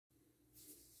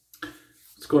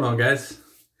going on, guys?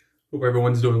 Hope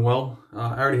everyone's doing well.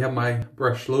 I already have my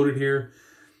brush loaded here.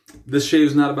 This shave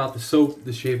is not about the soap.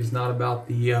 This shave is not about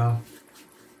the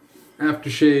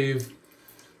aftershave.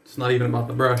 It's not even about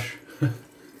the brush.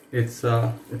 It's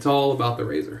all about the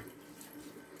razor.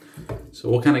 So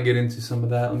we'll kind of get into some of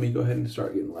that. Let me go ahead and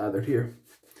start getting lathered here.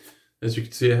 As you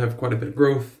can see, I have quite a bit of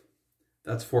growth.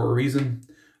 That's for a reason.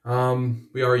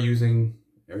 We are using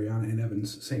Ariana and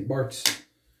Evan's St. Barts.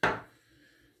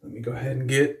 Let me go ahead and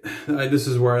get, this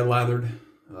is where I lathered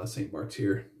St. Barts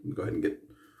here. Let me go ahead and get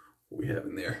what we have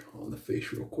in there on the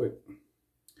face real quick.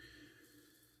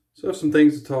 So I have some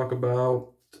things to talk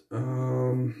about.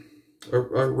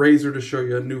 A razor to show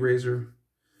you, a new razor.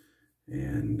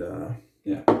 And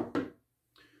yeah. So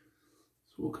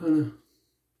we'll kind of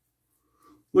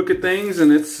look at things,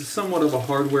 and it's somewhat of a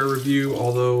hardware review,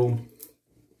 although,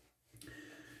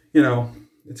 you know,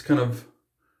 it's kind of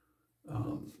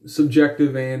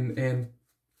subjective and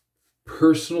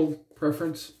personal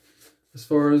preference as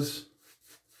far as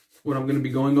what I'm going to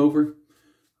be going over.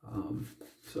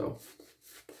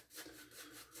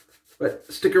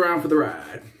 But stick around for the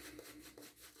ride.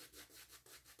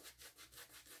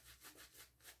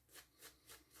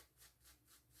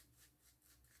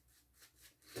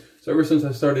 So ever since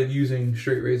I started using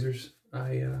straight razors,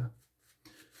 I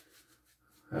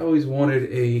always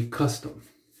wanted a custom,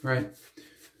 right?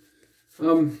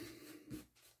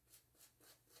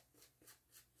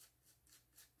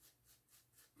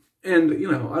 And,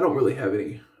 you know, I don't really have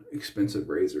any expensive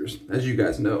razors, as you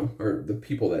guys know, or the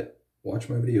people that watch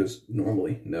my videos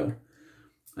normally know.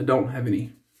 I don't have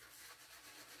any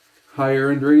higher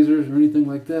end razors or anything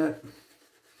like that.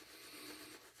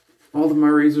 All of my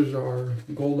razors are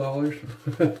gold dollars.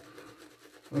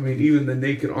 I mean, even the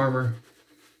Naked Armor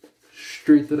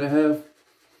straight that I have,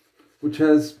 which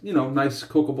has, you know, nice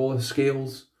Coca-Cola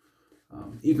scales.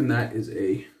 Even that is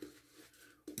a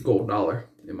gold dollar,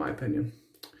 in my opinion.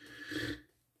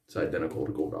 It's identical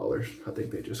to gold dollars. I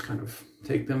think they just kind of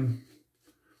take them.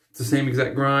 It's the same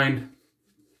exact grind,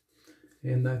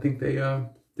 and I think they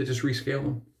just rescale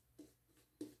them.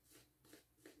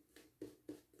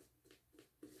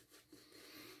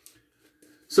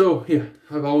 So yeah,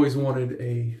 I've always wanted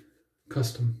a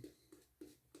custom.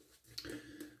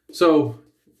 So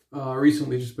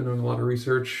recently, just been doing a lot of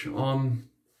research on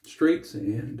straights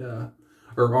and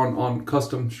or on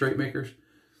custom straight makers.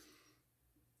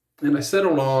 And I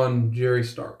settled on Jerry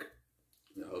Stark,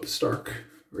 of Stark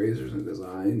Razors and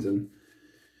Designs, and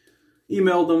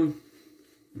emailed him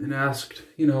and asked,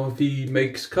 you know, if he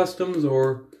makes customs,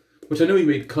 or, which I know he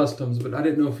made customs, but I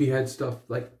didn't know if he had stuff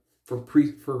like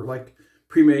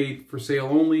pre-made for sale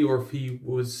only, or if he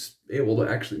was able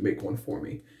to actually make one for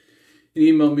me.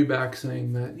 He emailed me back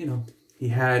saying that, you know, he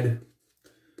had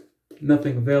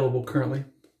nothing available currently,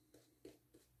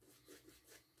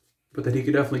 but that he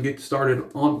could definitely get started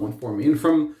on one for me. And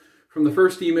from the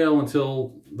first email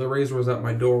until the razor was at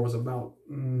my door was about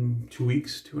 2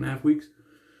 weeks, 2.5 weeks.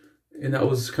 And that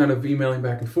was kind of emailing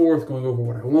back and forth, going over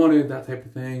what I wanted, that type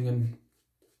of thing. And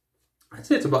I'd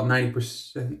say it's about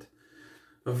 90%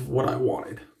 of what I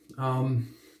wanted.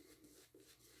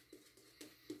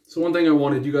 So one thing I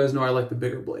wanted, you guys know I like the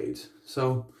bigger blades.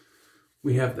 So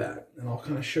we have that, and I'll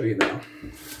kind of show you now.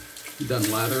 I'm done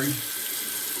lathering.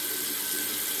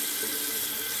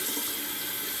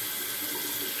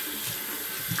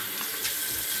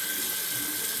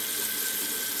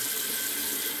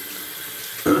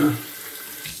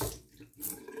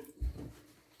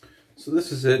 So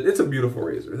this is it. It's a beautiful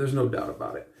razor. There's no doubt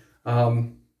about it.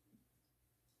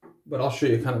 But I'll show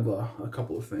you kind of a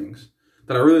couple of things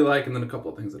that I really like, and then a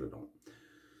couple of things that I don't.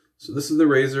 So this is the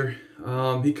razor.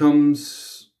 He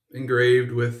comes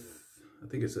engraved with, I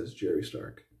think it says Jerry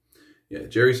Stark. Yeah,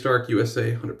 Jerry Stark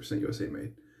USA, 100% USA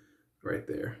made, right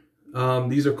there.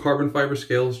 These are carbon fiber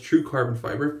scales, true carbon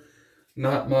fiber,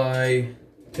 not my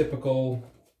typical,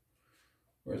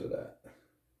 where's it at?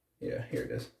 Yeah, here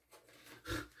it is.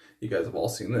 You guys have all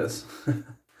seen this.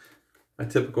 My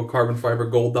typical carbon fiber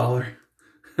gold dollar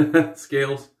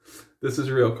scales. This is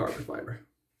real carbon fiber.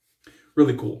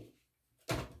 Really cool.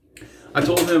 I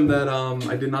told him that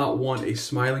I did not want a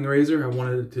smiling razor. I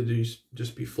wanted it to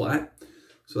just be flat.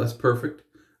 So that's perfect.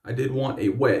 I did want a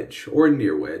wedge or a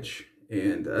near wedge,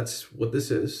 and that's what this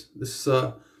is. This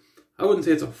I wouldn't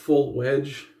say it's a full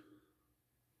wedge,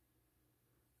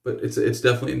 but it's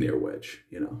definitely a near wedge,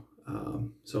 you know.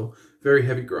 So very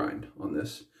heavy grind on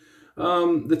this.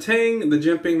 The tang, the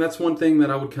jimping, that's one thing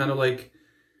that I would kind of like.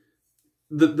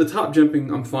 The top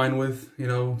jimping I'm fine with, you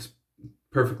know, it's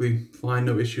perfectly fine,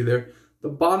 no issue there. The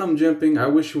bottom jimping, I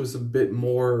wish it was a bit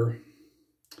more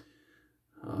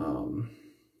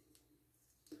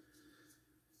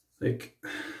like,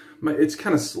 it's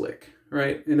kind of slick,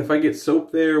 right? And if I get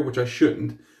soap there, which I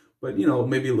shouldn't, but you know,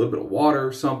 maybe a little bit of water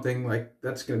or something, like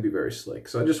that's going to be very slick.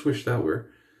 So I just wish that were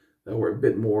a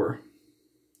bit more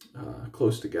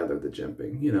close together, the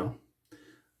jimping, you know,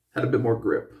 had a bit more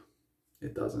grip.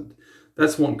 It doesn't.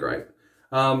 That's one gripe.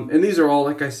 And these are all,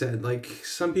 like I said, like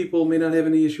some people may not have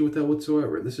any issue with that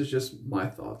whatsoever. This is just my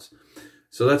thoughts.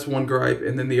 So that's one gripe.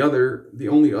 And then the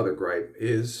only other gripe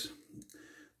is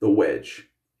the wedge.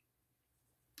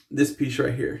 This piece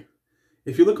right here.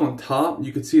 If you look on top,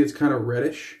 you can see it's kind of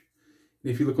reddish.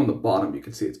 And if you look on the bottom, you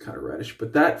can see it's kind of reddish.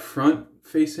 But that front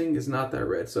facing is not that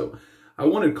red. So I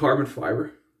wanted carbon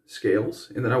fiber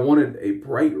scales. And then I wanted a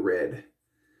bright red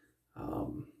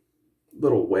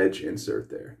little wedge insert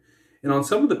there. And on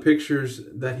some of the pictures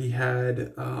that he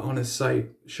had on his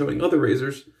site showing other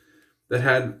razors that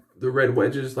had the red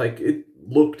wedges, like it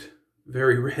looked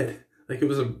very red. Like it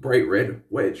was a bright red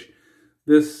wedge.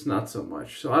 This, not so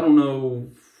much. So I don't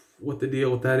know what the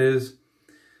deal with that is.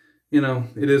 You know,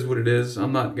 it is what it is.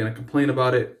 I'm not going to complain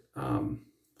about it. I'm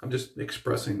just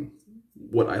expressing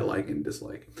what I like and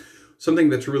dislike. Something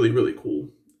that's really, really cool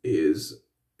is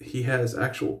he has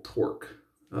actual torque.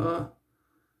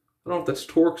 I don't know if that's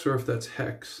Torx or if that's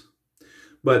hex,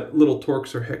 but little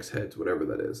Torx or hex heads, whatever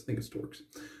that is. I think it's Torx,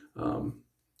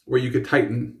 where you could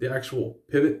tighten the actual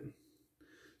pivot.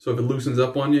 So if it loosens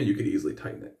up on you, you could easily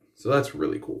tighten it. So that's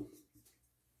really cool.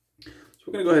 So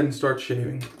we're going to go ahead and start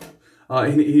shaving.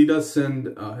 He does send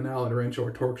an Allen wrench or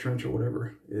a Torx wrench or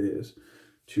whatever it is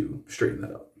to straighten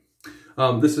that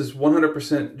up. This is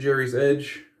 100% Jerry's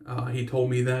Edge. He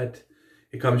told me that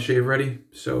it comes shave ready,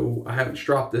 so I haven't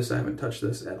stropped this. I haven't touched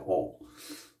this at all.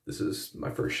 This is my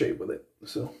first shave with it.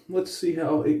 So let's see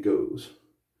how it goes.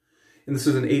 And this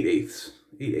is an 8/8.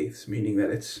 8/8, meaning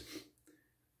that it's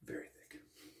very thick.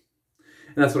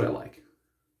 And that's what I like.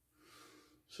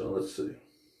 So let's see.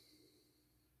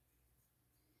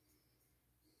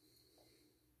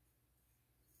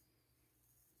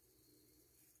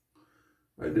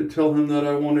 I did tell him that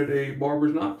I wanted a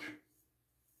barber's notch,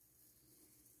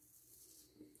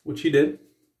 which he did,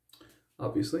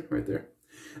 obviously, right there.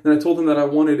 Then I told him that I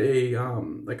wanted a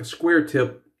like a square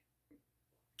tip,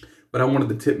 but I wanted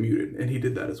the tip muted, and he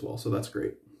did that as well, so that's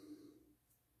great.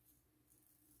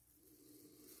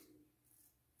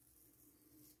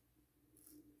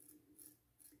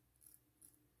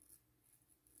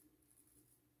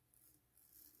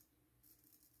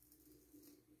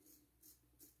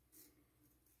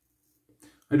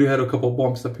 I do have a couple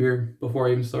bumps up here before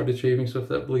I even started shaving, so if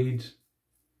that bleeds.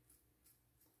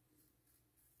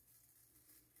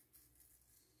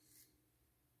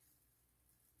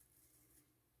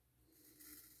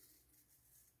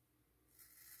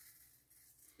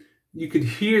 You could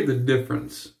hear the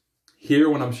difference here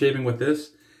when I'm shaving with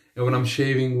this and when I'm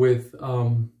shaving with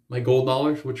my gold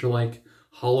dollars, which are like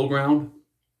hollow ground.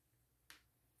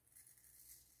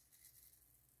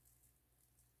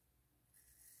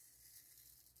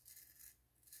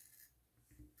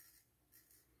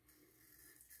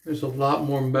 There's a lot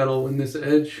more metal in this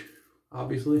edge,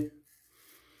 obviously,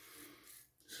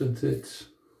 since it's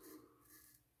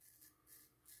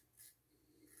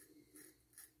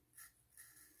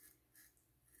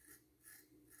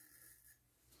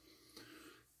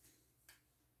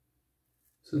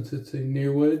a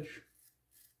near wedge.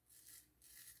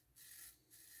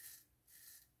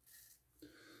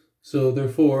 So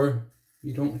therefore,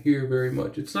 you don't hear very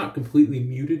much. It's not completely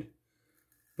muted,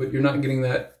 but you're not getting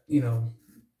that, you know,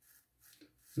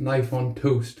 knife on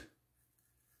toast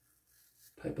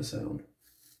type of sound.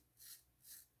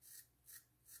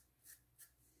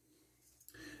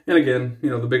 And again, you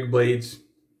know, the big blades,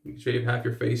 you can shave half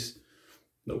your face,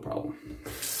 no problem.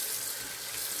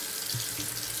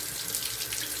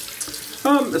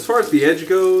 As far as the edge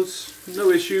goes, no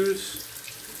issues.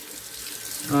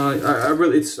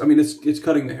 It's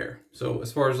cutting the hair. So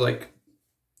as far as like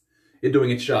it doing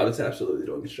its job, it's absolutely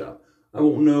doing its job. I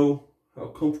won't know how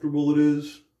comfortable it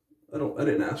is. I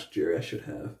didn't ask Jerry. I should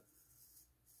have.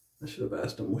 I should have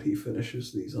asked him what he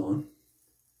finishes these on.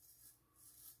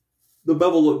 The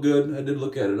bevel looked good. I did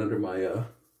look at it under my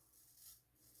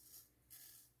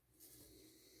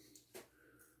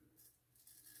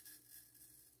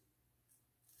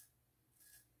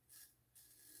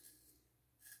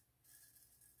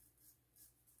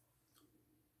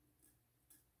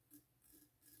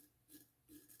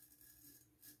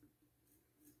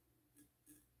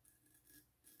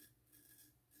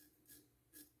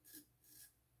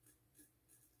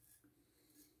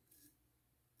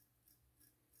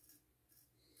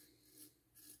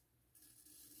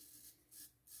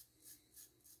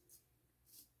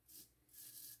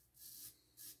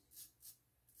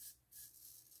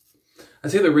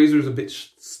I'd say the razor is a bit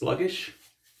sluggish.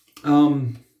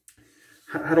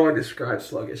 How do I describe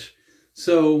sluggish?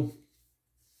 So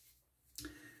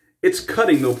it's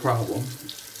cutting no problem,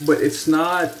 but it's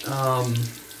not,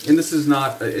 and this is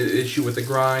not an issue with the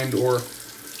grind or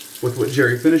with what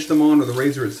Jerry finished them on or the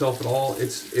razor itself at all.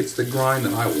 It's the grind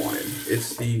that I wanted.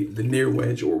 It's the near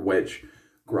wedge or wedge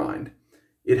grind.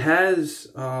 It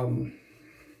has,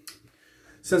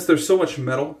 since there's so much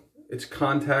metal, it's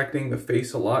contacting the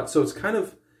face a lot. So it's kind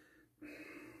of,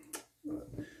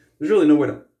 there's really no way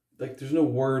to, like, there's no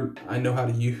word I know how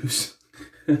to use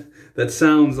that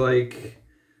sounds like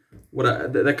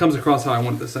what that comes across how I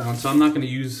want it to sound. So I'm not going to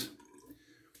use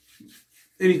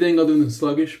anything other than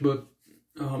sluggish, but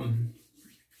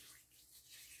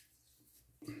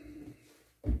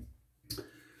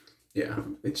yeah,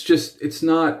 it's just, it's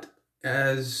not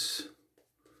as,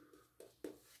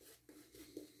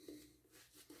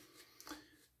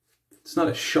 it's not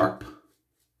as sharp.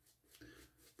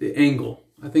 The angle,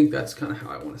 I think that's kind of how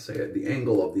I want to say it, the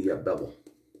angle of the bevel.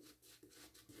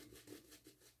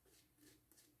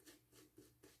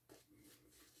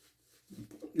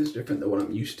 Is different than what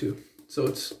I'm used to. So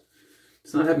it's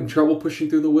not having trouble pushing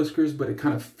through the whiskers, but it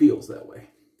kind of feels that way.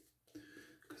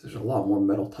 Because there's a lot more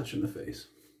metal touching the face.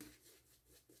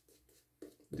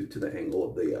 Due to the angle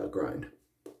of the grind.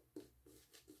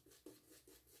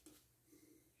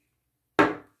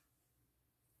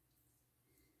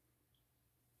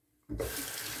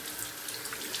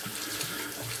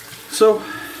 So,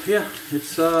 yeah,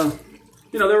 it's,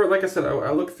 you know, there were, like I said,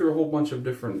 I looked through a whole bunch of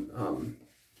different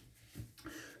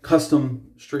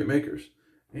custom straight makers,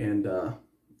 and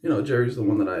you know, Jerry's the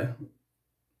one that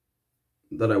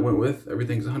I went with.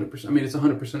 Everything's 100%. I mean, it's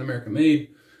 100% American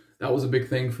made. That was a big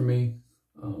thing for me.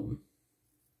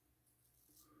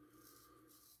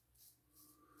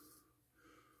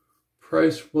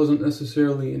 Price wasn't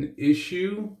necessarily an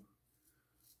issue,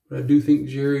 but I do think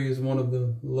Jerry is one of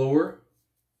the lower.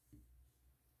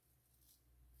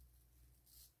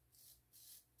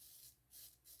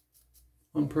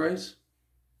 On price.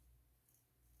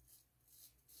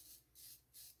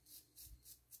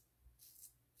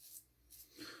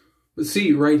 But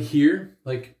see, right here,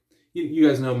 like, you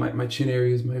guys know my chin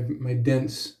area is my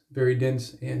dense, very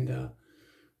dense, and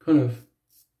kind of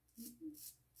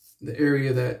the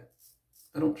area that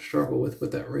I don't struggle with,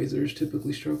 but that razors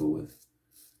typically struggle with.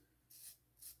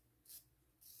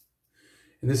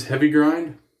 And this heavy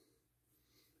grind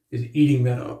is eating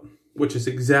that up, which is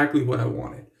exactly what I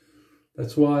wanted.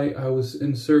 That's why I was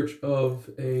in search of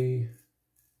a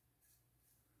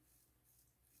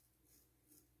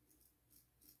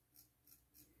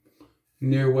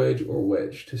near wedge or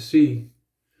wedge to see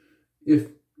if,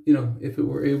 you know, if it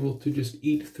were able to just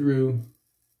eat through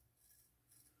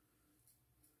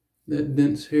that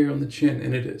dense hair on the chin,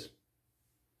 and it is.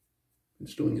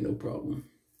 It's doing it no problem.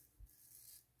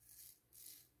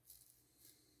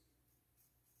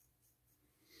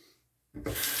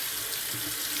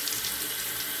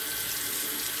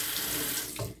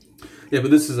 Yeah, but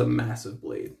this is a massive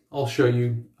blade. I'll show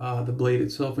you the blade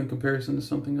itself in comparison to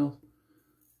something else.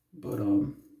 But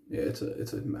yeah, it's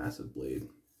a massive blade.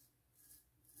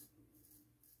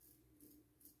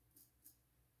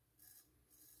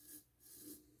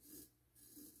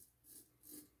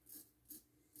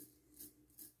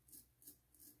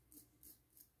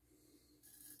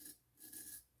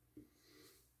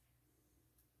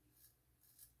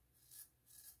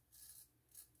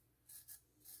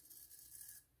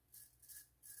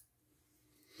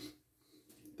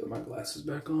 Put my glasses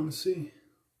back on to see.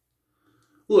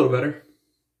 A little better.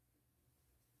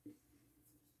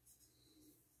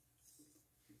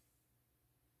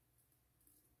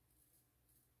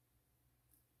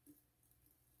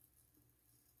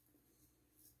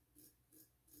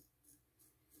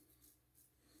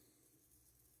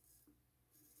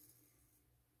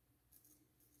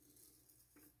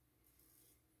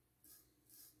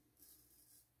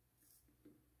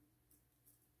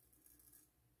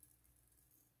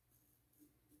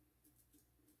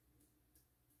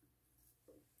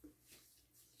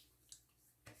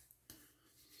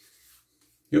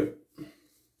 Yep.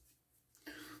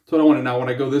 So what I want to now, when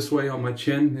I go this way on my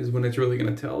chin, is when it's really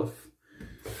going to tell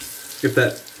if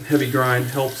that heavy grind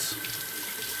helps.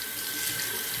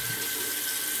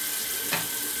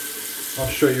 I'll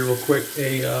show you real quick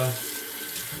a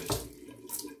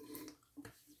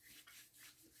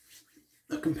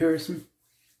comparison.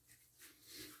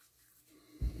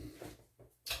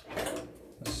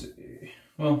 Let's see.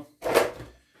 Well,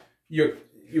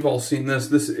 you've all seen this.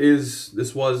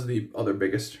 This was the other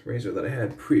biggest razor that I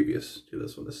had previous to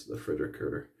this one. This is the Frederick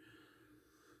Curter.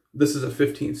 This is a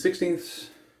 15/16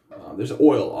 There's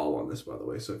oil all on this, by the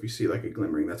way, so if you see like a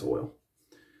glimmering, that's oil.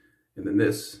 And then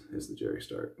this is the Jerry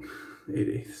Stark,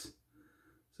 8/8.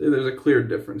 So there's a clear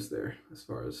difference there as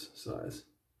far as size.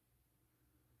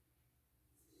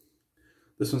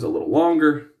 This one's a little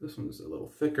longer, this one's a little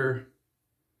thicker.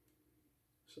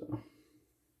 So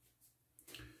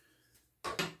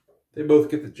they both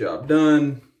get the job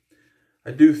done.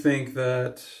 I do think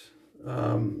that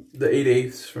the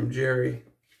 8/8 from Jerry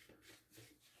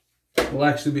will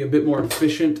actually be a bit more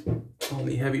efficient on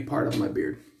the heavy part of my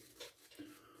beard.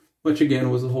 Which again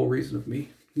was the whole reason of me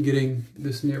getting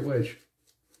this near Wedge.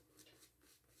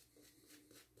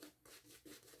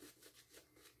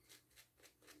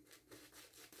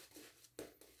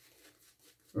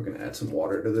 We're going to add some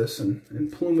water to this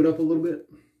and plume it up a little bit.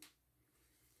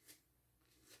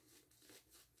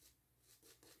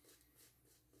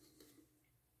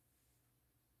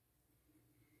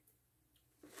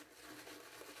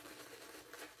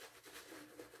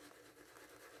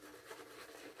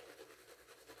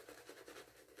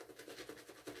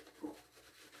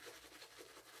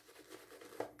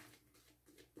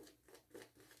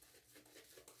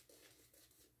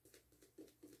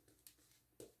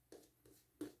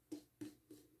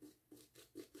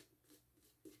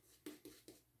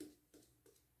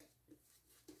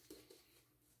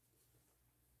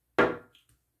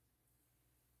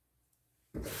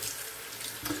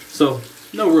 So,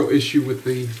 no real issue with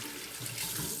the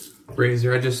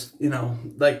razor. I just, you know,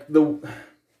 like the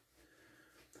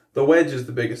wedge is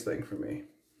the biggest thing for me.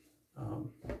 I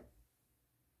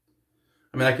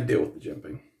mean, I could deal with the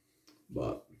jimping,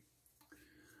 but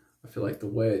I feel like the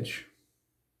wedge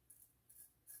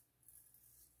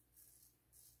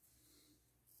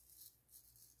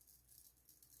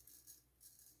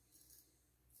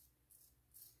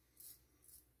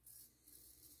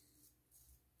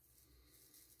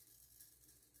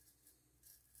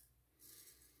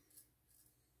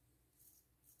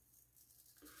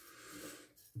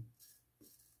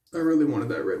I really wanted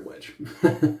that red wedge.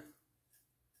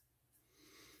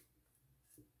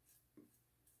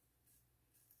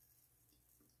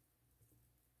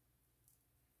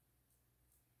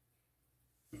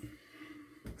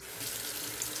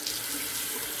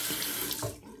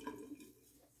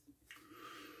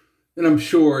 And I'm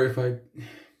sure if I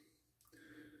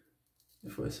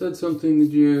said something to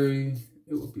Jerry,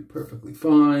 it would be perfectly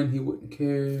fine. He wouldn't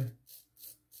care.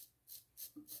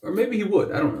 Or maybe he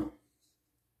would. I don't know.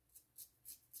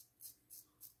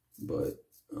 But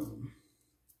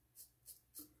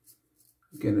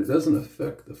again, it doesn't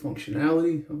affect the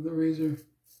functionality of the razor.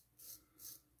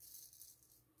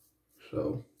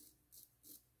 So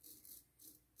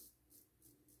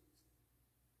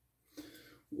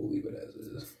we'll leave it as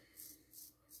is.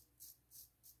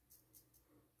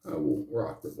 I will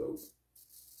rock the boat.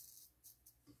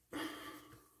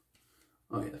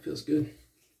 Oh yeah, that feels good.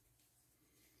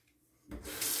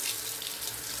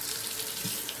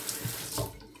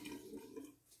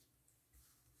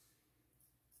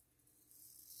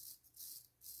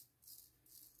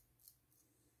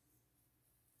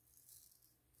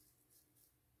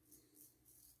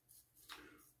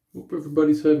 Hope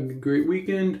everybody's having a great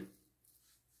weekend.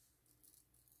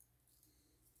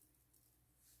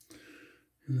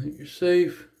 And that you're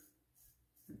safe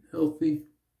and healthy.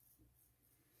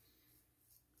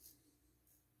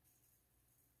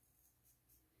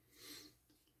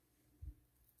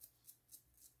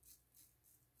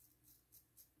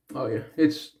 Oh yeah,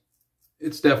 it's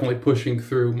definitely pushing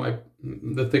through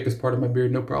the thickest part of my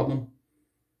beard, no problem.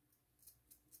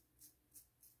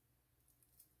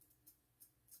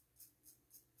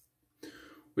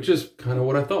 Which is kind of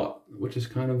what I thought, which is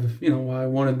kind of, you know, why I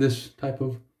wanted this type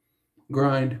of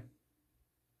grind.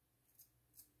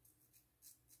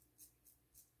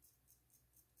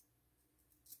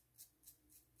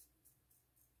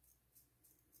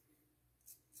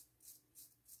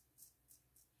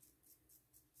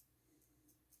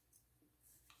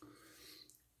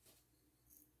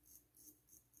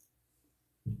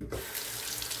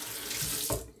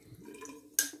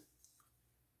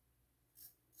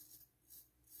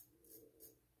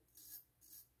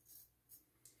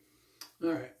 All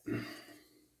right.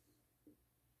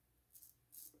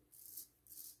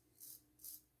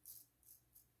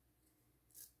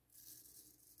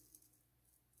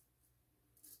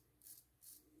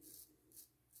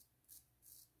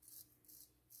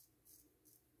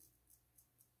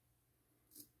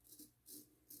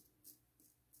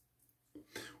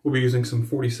 We'll be using some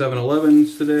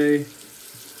 4711s today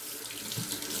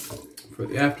for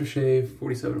the aftershave,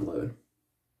 4711.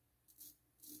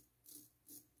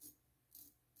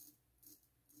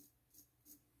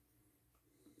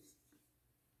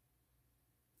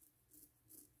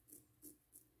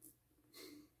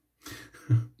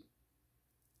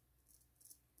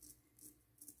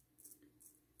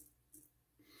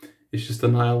 It's just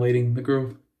annihilating the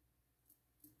growth.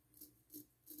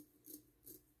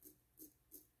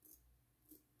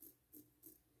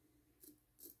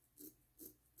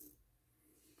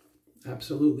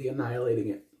 Absolutely annihilating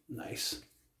it. Nice.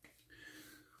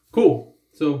 Cool.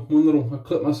 So one little, I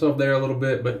clipped myself there a little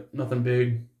bit, but nothing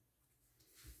big.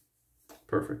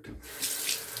 Perfect.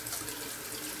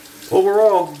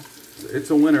 Overall, it's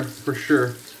a winner for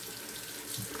sure.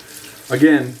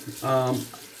 Again,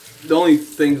 the only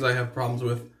things I have problems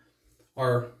with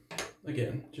are,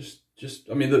 again,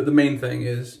 I mean, the main thing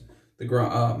is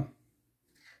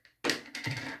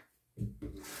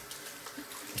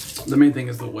the main thing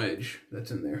is the wedge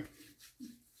that's in there.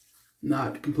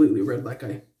 Not completely red like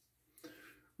I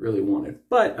really wanted.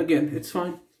 But again, it's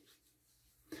fine.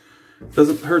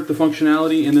 Doesn't hurt the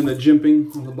functionality. And then the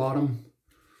jimping on the bottom.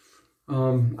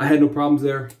 I had no problems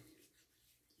there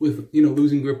with, you know,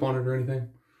 losing grip on it or anything.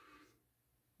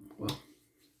 Well,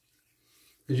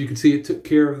 as you can see, it took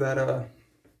care of that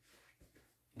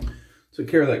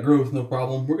growth, no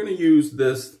problem. We're going to use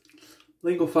this.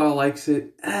 Lingophile likes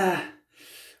it.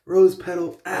 Rose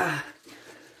petal. I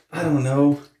don't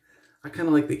know. I kind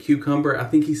of like the cucumber. I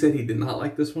think he said he did not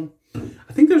like this one.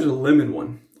 I think there's a lemon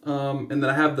one. And then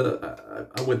I have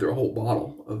I went through a whole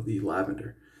bottle of the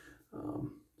lavender.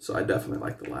 So I definitely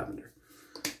like the lavender.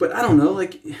 But I don't know,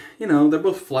 like, you know, they're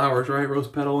both flowers, right? Rose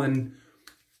petal and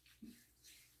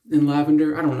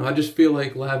lavender. I don't know. I just feel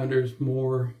like lavender is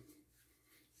more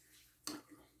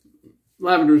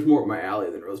up my alley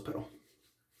than rose petal.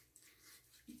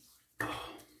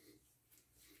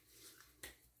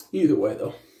 Either way,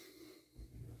 though.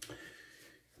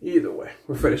 Either way,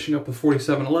 we're finishing up with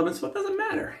 4711, so it doesn't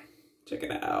matter. Check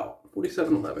it out,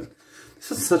 4711.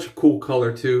 This is such a cool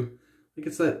color too. Like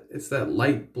it's that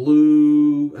light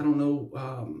blue. I don't know,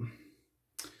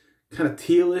 kind of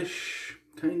tealish,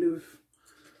 kind of,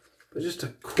 but just a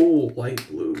cool light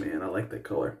blue, man. I like that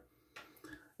color.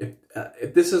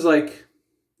 If this is like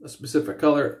a specific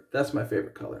color, that's my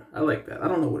favorite color. I like that. I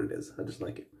don't know what it is. I just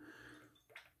like it.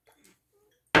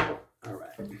 All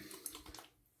right.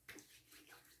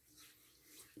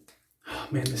 Oh,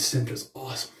 man, this scent is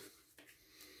awesome.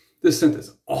 This scent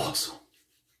is awesome.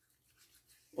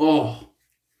 Oh.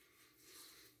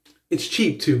 It's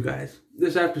cheap too, guys.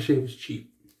 This aftershave is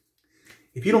cheap.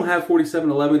 If you don't have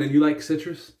 4711 and you like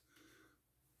citrus,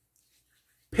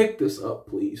 pick this up,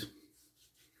 please.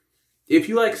 If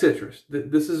you like citrus,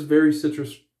 this is very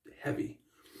citrus heavy.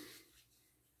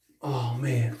 Oh,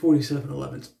 man,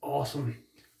 4711 is awesome.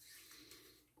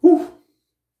 Whew.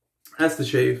 That's the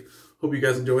shave. Hope you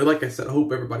guys enjoy. Like I said, I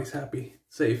hope everybody's happy,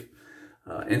 safe,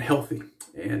 and healthy.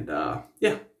 And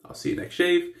yeah, I'll see you next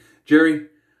shave. Jerry, I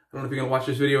don't know if you're going to watch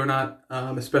this video or not,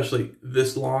 especially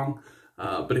this long.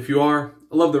 But if you are,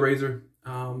 I love the razor.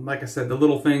 Like I said, the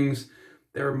little things,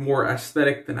 they're more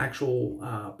aesthetic than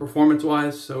actual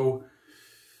performance-wise. So,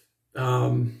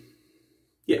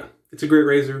 yeah, it's a great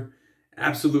razor.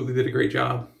 Absolutely did a great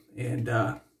job. And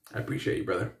I appreciate you,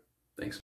 brother. Thanks.